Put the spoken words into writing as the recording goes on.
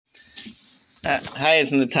Hi,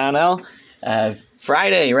 it's Natanel.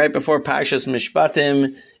 Friday, right before Parshas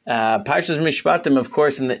Mishpatim. Parshas Mishpatim, of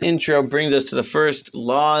course, in the intro brings us to the first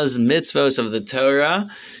laws, mitzvos of the Torah.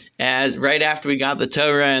 As right after we got the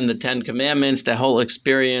Torah and the Ten Commandments, the whole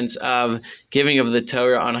experience of giving of the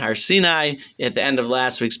Torah on Har Sinai at the end of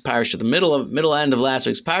last week's parsha, the middle end of last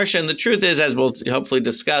week's parsha. And the truth is, as we'll hopefully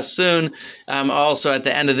discuss soon, also at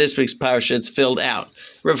the end of this week's parsha, it's filled out.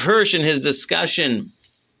 Rav Hirsch, in his discussion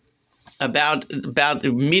about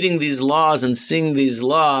meeting these laws and seeing these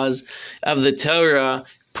laws of the Torah,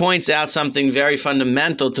 points out something very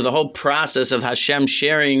fundamental to the whole process of Hashem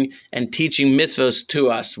sharing and teaching mitzvos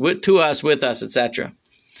to us, with us, etc.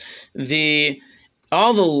 Many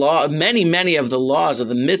of the laws of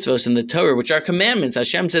the mitzvos in the Torah, which are commandments,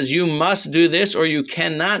 Hashem says you must do this or you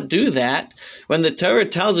cannot do that. When the Torah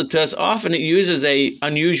tells it to us, often it uses an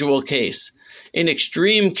unusual case, an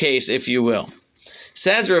extreme case, if you will.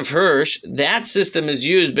 Says Rav Hirsch, that system is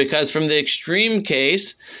used because from the extreme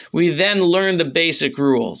case, we then learn the basic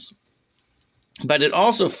rules. But it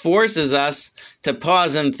also forces us to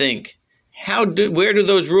pause and think, where do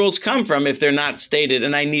those rules come from if they're not stated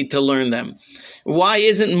and I need to learn them? Why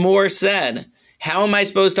isn't more said? How am I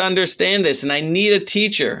supposed to understand this? And I need a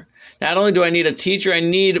teacher. Not only do I need a teacher, I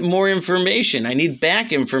need more information. I need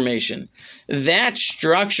back information. That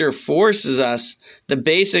structure forces us to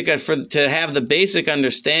have the basic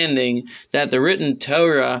understanding that the written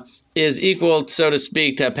Torah is equal, so to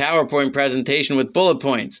speak, to a PowerPoint presentation with bullet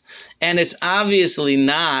points. And it's obviously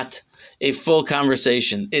not a full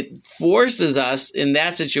conversation. It forces us in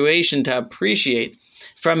that situation to appreciate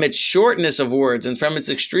from its shortness of words and from its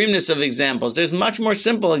extremeness of examples. There's much more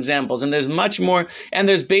simple examples, and there's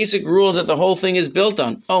basic rules that the whole thing is built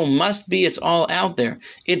on. Must be, it's all out there.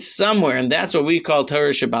 It's somewhere, and that's what we call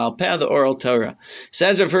Torah Shebaal Peh, the oral Torah.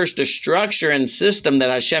 Says Rav Hirsch, the structure and system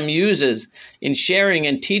that Hashem uses in sharing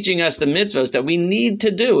and teaching us the mitzvahs that we need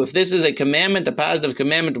to do. If this is a commandment, a positive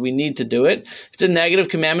commandment, we need to do it. If it's a negative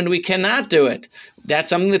commandment, we cannot do it. That's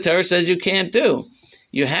something the Torah says you can't do.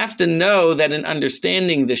 You have to know that in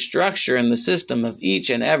understanding the structure and the system of each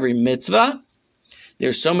and every mitzvah,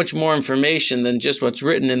 there's so much more information than just what's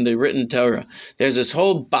written in the written Torah. There's this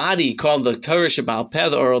whole body called the Torah Shebaal Peh,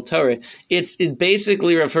 the oral Torah. It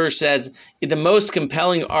basically, Rav Hirsch says, the most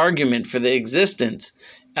compelling argument for the existence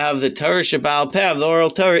of the Torah Shebaal Peh, the oral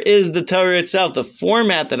Torah, is the Torah itself, the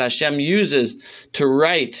format that Hashem uses to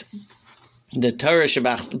write the Torah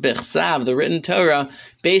Bechsav, the written Torah,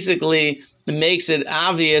 basically makes it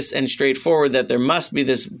obvious and straightforward that there must be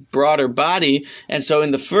this broader body. And so in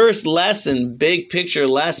the first big picture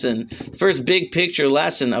lesson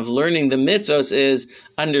of learning the mitzvos is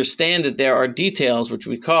understand that there are details, which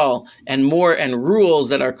we call, and rules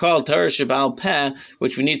that are called Torah Shebaal Peh,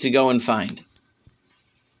 which we need to go and find.